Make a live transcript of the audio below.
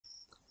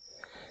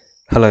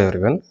Hello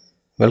everyone,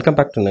 welcome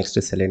back to next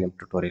Selenium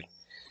tutorial.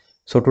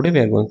 So today we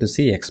are going to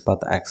see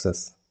XPath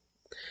Axes.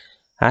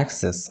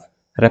 Axes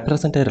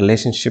represent a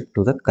relationship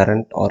to the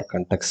current or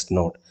context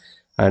node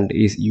and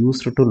is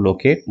used to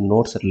locate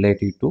nodes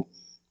related to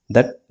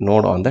that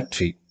node on the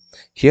tree.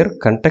 Here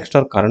context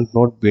or current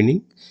node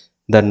meaning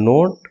the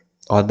node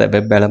or the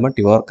web element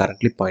you are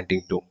currently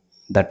pointing to,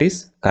 that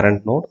is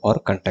current node or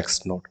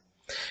context node.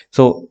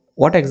 So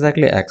what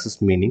exactly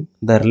axis meaning?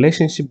 The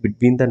relationship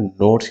between the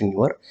nodes in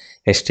your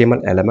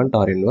HTML element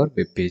or in your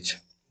web page.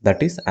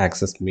 That is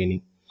axis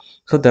meaning.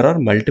 So there are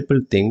multiple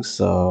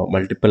things,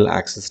 multiple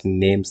axis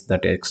names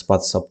that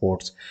XPath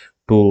supports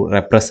to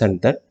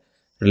represent that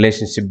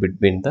relationship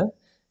between the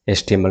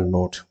HTML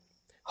nodes.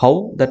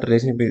 How that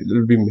relationship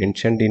will be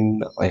mentioned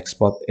in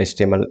XPath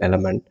HTML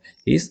element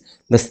is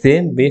the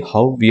same way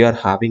how we are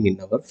having in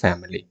our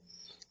family.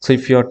 So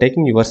if you are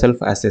taking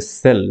yourself as a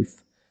self,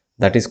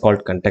 that is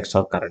called context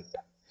or current.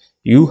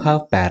 You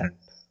have parent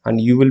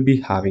and you will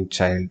be having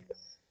child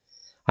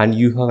and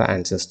you have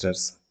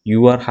ancestors.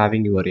 You are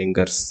having your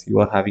youngers, you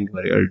are having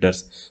your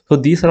elders. So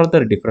these are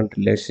the different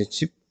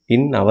relationship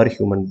in our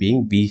human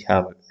being we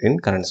have in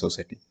current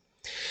society.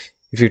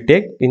 If you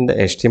take in the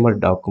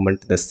HTML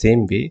document the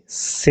same way,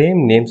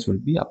 same names will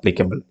be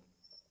applicable,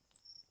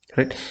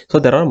 right? So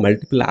there are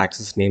multiple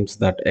access names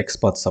that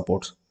XPath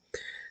supports.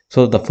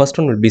 So the first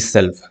one will be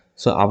self.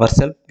 So our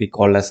self we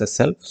call as a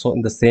self. So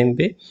in the same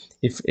way,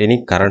 if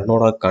any current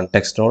node or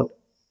context node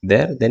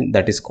there, then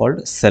that is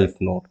called self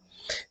node.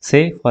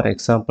 Say for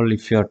example,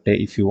 if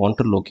you want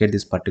to locate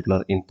this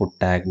particular input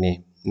tag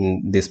name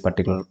in this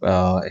particular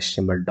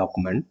HTML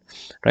document,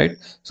 right?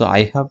 So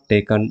I have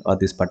taken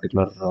this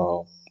particular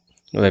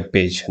web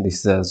page. This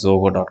is a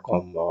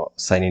zoho.com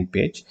sign in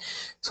page.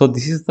 So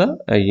this is the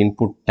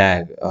input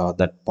tag,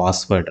 that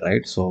password,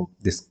 right? So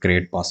this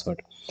create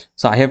password.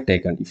 So I have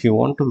taken, if you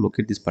want to look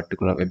at this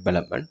particular web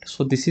element,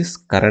 so this is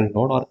current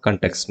node or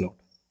context node,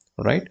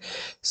 right?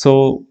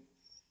 So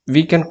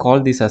we can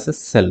call this as a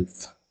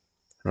self,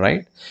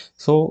 right?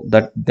 So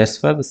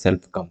that's where the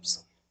self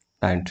comes.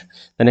 And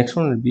the next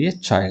one will be a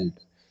child.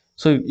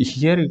 So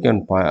here you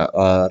can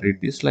read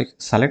this like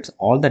selects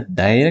all the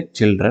direct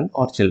children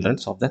or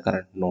childrens of the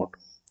current node,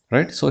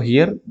 right? So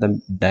here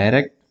the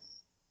direct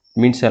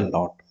means a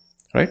lot,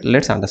 right?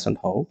 Let's understand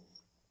how.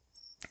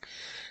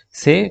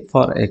 Say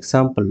for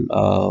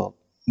example,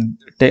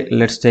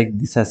 let's take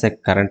this as a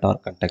current or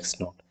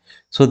context node.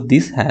 So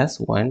this has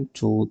 1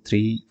 2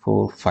 3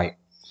 4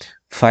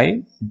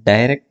 5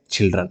 direct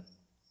children.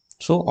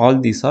 So all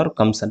these are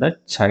comes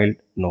under child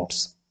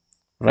nodes,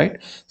 right?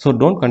 So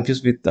don't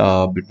confuse with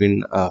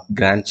between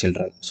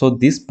grandchildren. So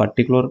this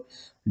particular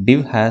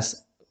div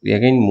has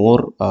again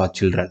more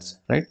childrens,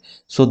 right?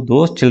 So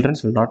those children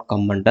will not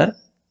come under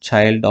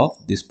child of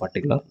this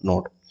particular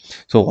node.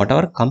 So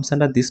whatever comes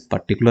under this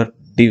particular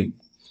div,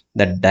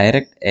 the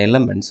direct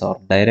elements or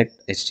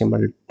direct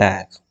HTML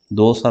tags,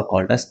 those are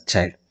called as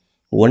child.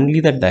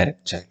 Only the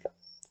direct child,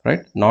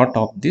 right? Not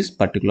of this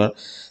particular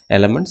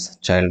elements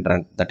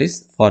children. That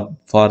is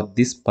for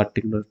this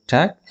particular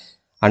tag,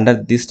 under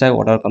this tag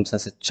whatever comes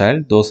as a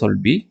child, those will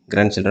be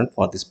grandchildren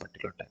for this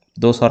particular tag.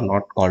 Those are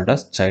not called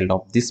as child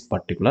of this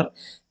particular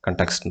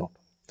context node.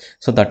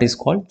 So that is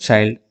called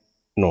child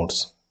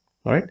nodes,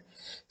 right?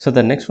 So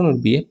the next one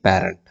will be a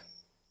parent,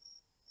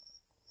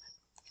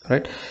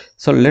 right?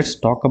 So let's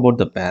talk about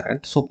the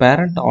parent. So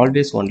parent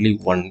always only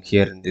one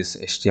here in this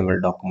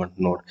HTML document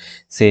node.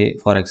 Say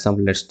for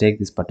example, let's take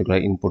this particular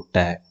input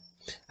tag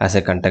as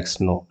a context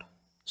node.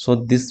 So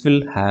this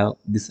will have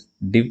this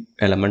div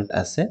element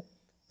as a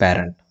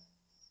parent,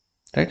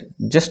 right?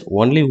 Just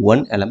only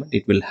one element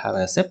it will have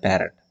as a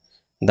parent.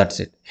 That's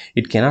it.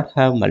 It cannot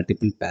have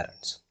multiple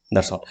parents.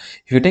 That's all.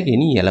 If you take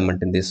any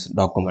element in this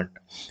document,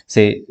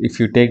 say if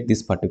you take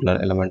this particular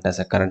element as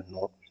a current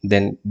node,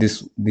 then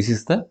this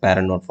is the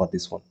parent node for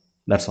this one.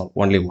 That's all,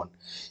 only one.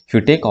 If you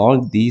take all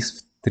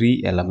these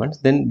three elements,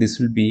 then this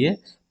will be a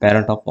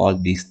parent of all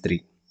these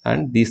three,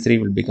 and these three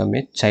will become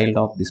a child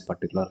of this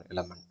particular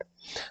element.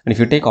 And if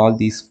you take all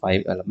these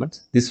five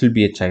elements, this will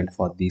be a child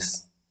for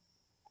these,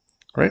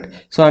 right?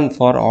 So and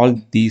for all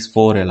these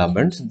four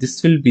elements,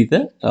 this will be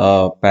the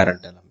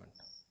parent element.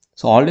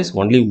 So always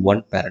only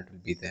one parent will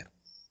be there,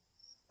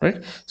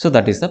 right? So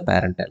that is the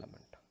parent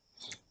element.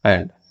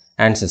 And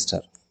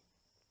ancestor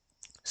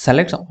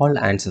selects all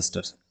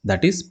ancestors,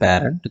 that is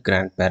parent,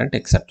 grandparent,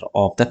 etc.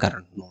 of the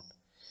current node.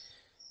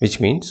 Which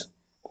means,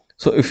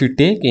 so if you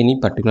take any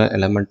particular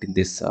element in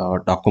this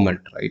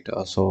document, right?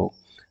 So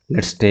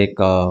let's take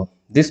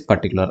this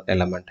particular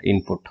element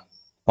input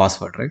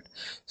password, right?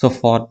 So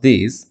for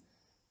this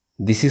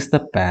is the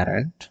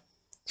parent.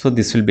 So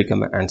this will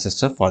become an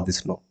ancestor for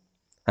this node.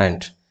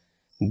 And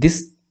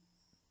this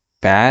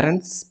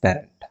parent's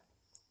parent,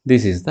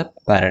 this is the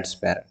parent's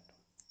parent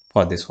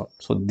for this one.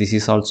 So this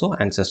is also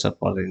ancestor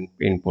for the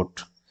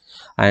input.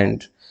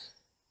 And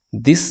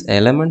this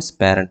element's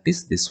parent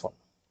is this one.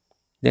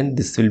 Then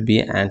this will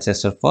be an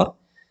ancestor for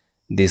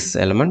this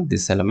element,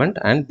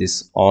 and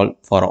this all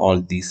for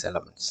all these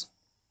elements,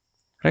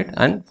 right?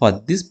 And for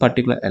this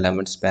particular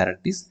element's parent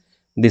is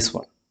this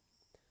one.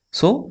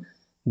 So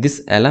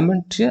this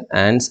element here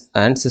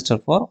ancestor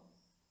for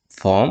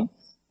form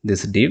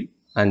this div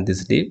and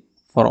this div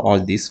for all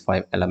these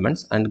 5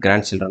 elements and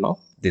grandchildren of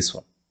this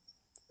one.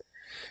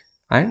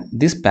 And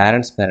this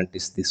parent's parent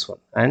is this one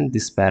and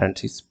this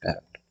parent is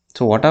parent.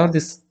 So whatever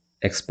this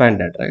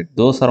expanded, right,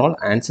 those are all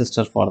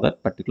ancestors for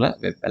that particular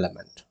web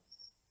element.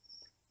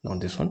 Now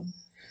this one,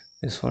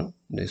 this one,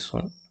 this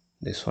one,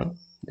 this one,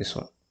 this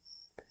one.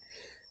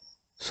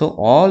 So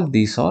all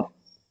these are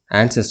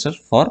ancestors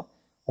for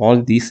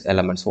all these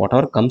elements.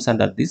 Whatever comes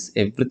under this,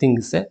 everything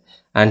is a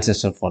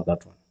ancestor for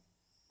that one,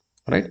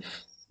 right?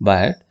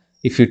 But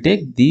if you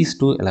take these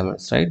two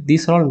elements, right,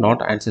 these are all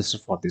not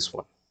ancestors for this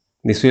one.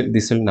 This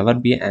will never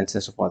be an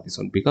ancestor for this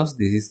one because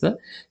this is the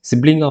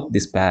sibling of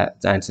this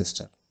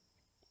ancestor,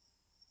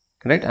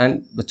 right,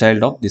 and the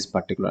child of this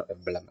particular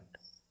element.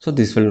 So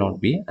this will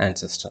not be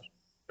ancestor.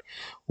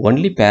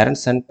 Only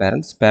parents and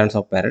parents, parents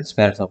of parents,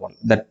 parents of one.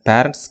 That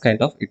parents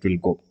kind of it will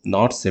go,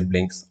 not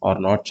siblings or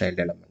not child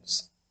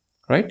elements,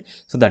 right?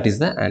 So that is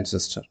the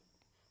ancestor.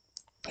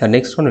 The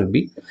next one will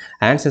be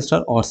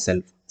ancestor or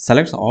self.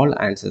 Selects all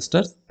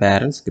ancestors,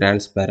 parents,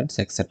 grandparents,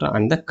 etc.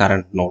 and the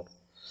current node.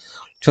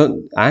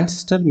 So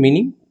ancestor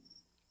meaning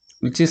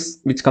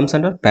which comes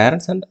under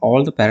parents and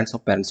all the parents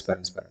of parents.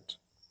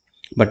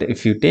 But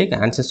if you take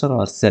ancestor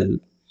or self,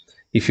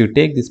 if you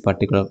take this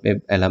particular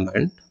web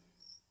element,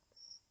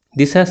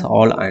 this has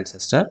all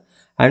ancestor,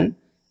 and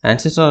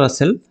ancestor or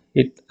self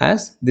it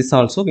as this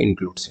also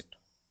includes it.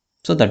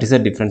 So that is the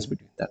difference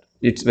between that.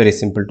 It's very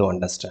simple to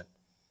understand,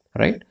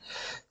 right?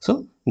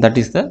 So that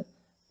is the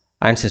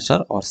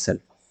ancestor or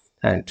self.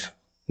 And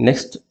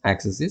next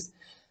axis is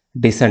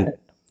descendant.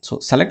 So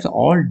select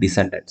all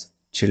descendants,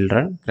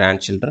 children,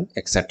 grandchildren,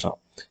 etc.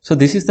 So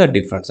this is the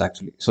difference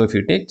actually. So if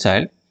you take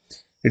child,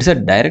 it's a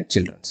direct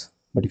children's,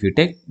 but if you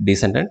take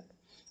descendant,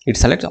 it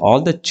selects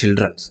all the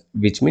children's,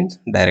 which means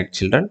direct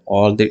children,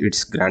 all the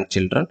its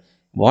grandchildren,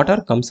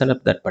 whatever comes under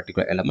that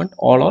particular element,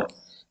 all are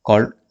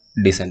called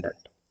descendant.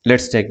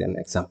 Let's take an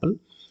example.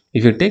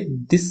 If you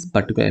take this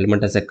particular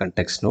element as a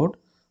context node,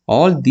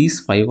 all these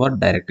 5 are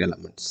direct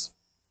elements,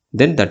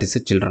 then that is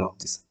a children of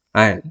this.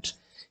 And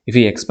if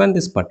we expand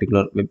this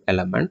particular web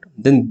element,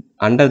 then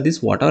under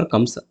this whatever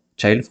comes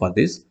child for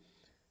this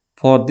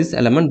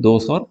element,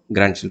 those are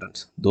grandchildren.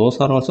 Those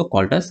are also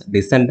called as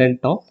descendant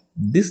of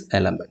this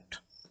element,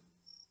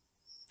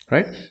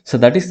 right? So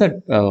that is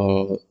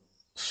the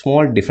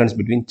small difference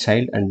between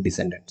child and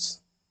descendants,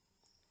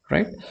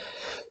 right?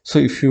 So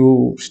if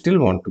you still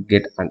want to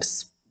get a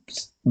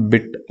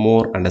bit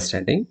more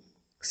understanding,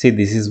 see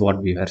this is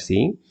what we were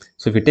seeing.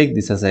 So if we take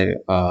this as a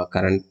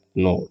current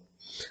node,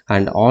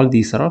 and all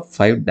these are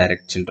 5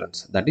 direct children,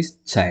 that is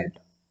child.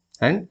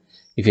 And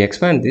if you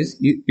expand this,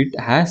 it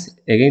has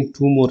again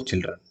 2 more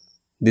children,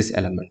 this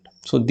element.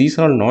 So these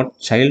are not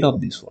child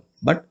of this one,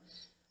 but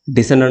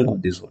descendant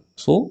of this one.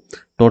 So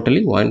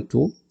totally 1,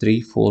 2,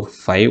 3, 4,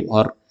 5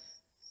 are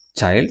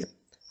child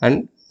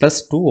and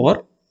plus 2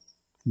 are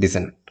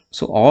descendant.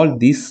 So all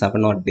these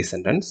 7 are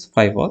descendants,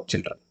 5 are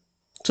children.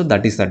 So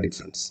that is the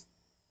difference.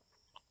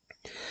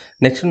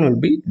 Next one will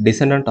be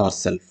descendant or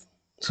self.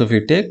 So if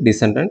you take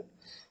descendant,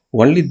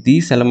 only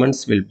these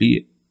elements will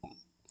be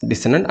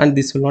descendant and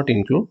this will not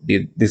include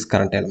this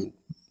current element.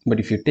 But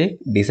if you take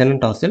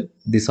descendant or self,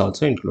 this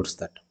also includes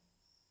that,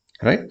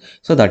 right?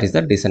 So that is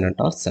the descendant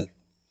or self.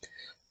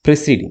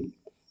 Preceding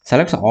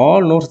selects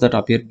all nodes that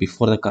appear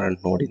before the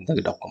current node in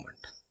the document.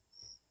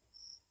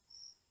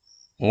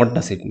 What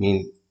does it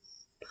mean,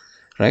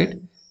 right?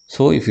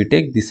 So if you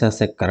take this as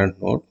a current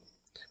node,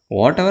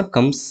 whatever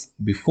comes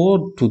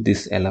before to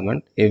this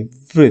element,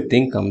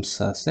 everything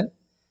comes as a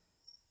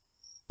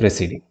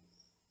preceding,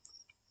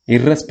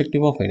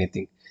 irrespective of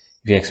anything.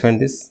 If you expand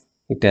this,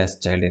 it has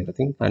child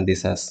everything, and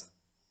this has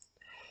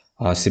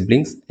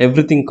siblings,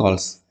 everything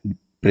calls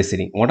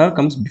preceding. Whatever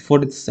comes before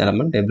this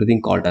element,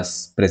 everything called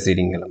as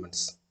preceding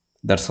elements.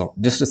 That's all.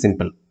 Just a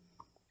simple,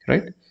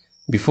 right?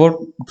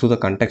 Before to the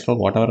context node,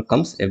 whatever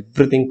comes,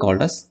 everything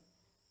called as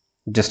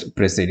just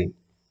preceding.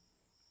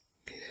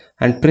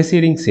 And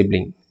preceding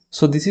sibling.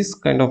 So this is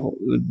kind of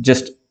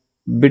just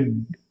bit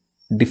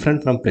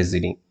different from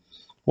preceding.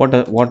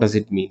 What does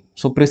it mean?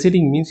 So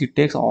preceding means it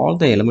takes all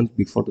the elements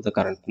before to the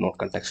current node,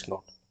 context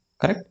node,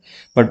 correct?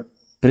 But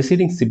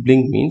preceding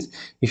sibling means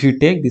if you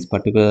take this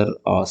particular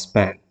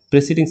span,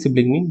 preceding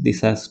sibling means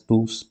this has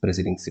 2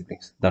 preceding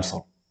siblings. That's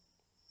all.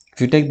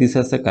 If you take this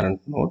as a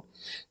current node,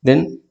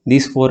 then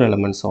these 4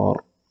 elements are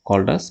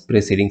called as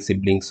preceding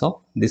siblings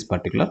of this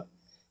particular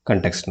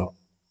context node.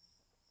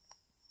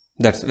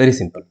 That's very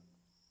simple,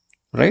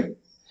 right?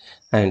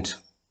 And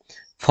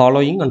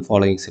following and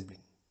following sibling,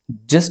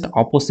 just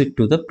opposite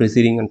to the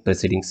preceding and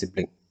preceding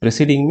sibling.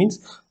 Preceding means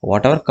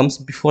whatever comes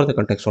before the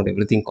context node,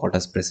 everything called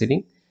as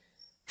preceding.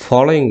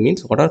 Following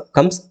means whatever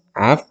comes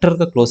after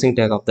the closing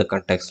tag of the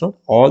context node,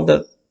 all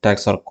the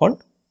tags are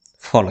called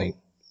following.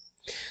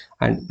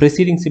 And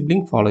preceding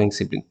sibling, following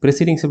sibling.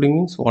 Preceding sibling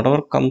means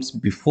whatever comes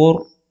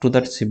before to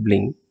that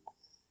sibling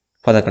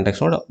for the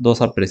context node,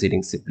 those are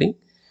preceding sibling.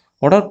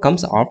 Whatever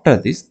comes after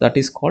this, that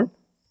is called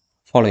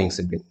following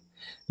sibling.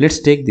 Let's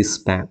take this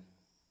span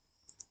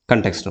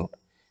context node.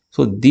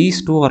 So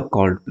these two are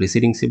called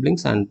preceding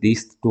siblings and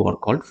these two are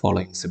called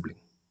following sibling,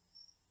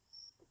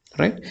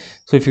 right?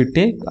 So if you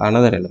take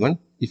another element,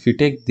 if you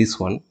take this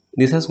one,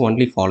 this has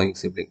only following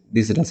sibling,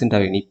 this doesn't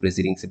have any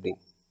preceding sibling,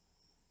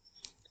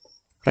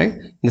 right?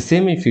 The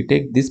same, if you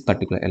take this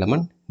particular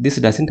element, this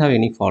doesn't have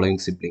any following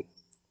sibling,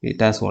 it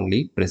has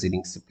only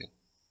preceding sibling,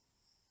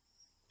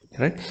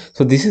 right?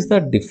 So this is the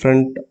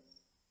different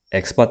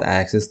XPath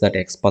axis that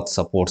XPath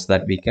supports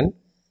that we can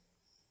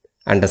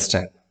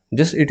understand.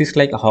 Just it is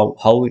like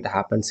how it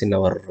happens in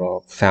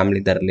our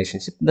family, the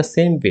relationship the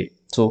same way.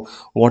 So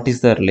what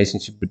is the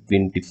relationship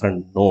between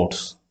different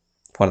nodes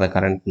for the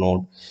current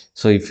node?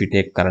 So if you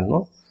take current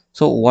node,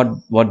 so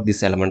what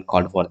this element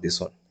called for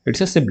this one,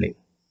 it's a sibling.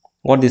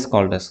 What this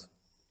called as,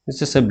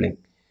 it's a sibling,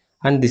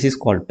 and this is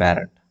called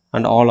parent,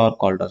 and all are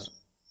called as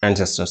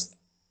ancestors.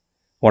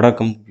 What are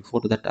comes before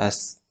that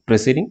as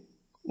preceding,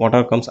 what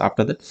are comes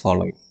after that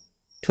following.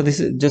 So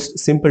this is just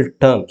simple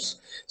terms.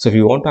 So if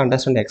you want to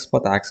understand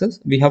XPath access,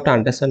 we have to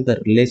understand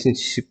the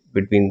relationship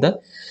between the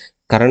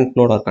current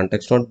node or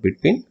context node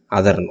between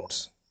other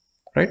nodes,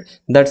 right?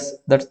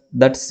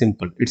 That's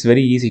simple. It's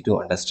very easy to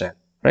understand,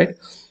 right?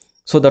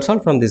 So that's all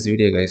from this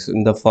video, guys.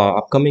 In the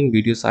upcoming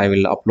videos, I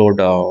will upload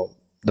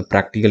the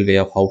practical way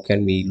of how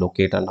can we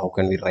locate and how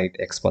can we write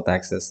XPath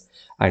access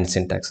and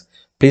syntax.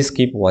 Please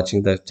keep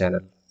watching the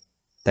channel.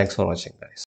 Thanks for watching, guys.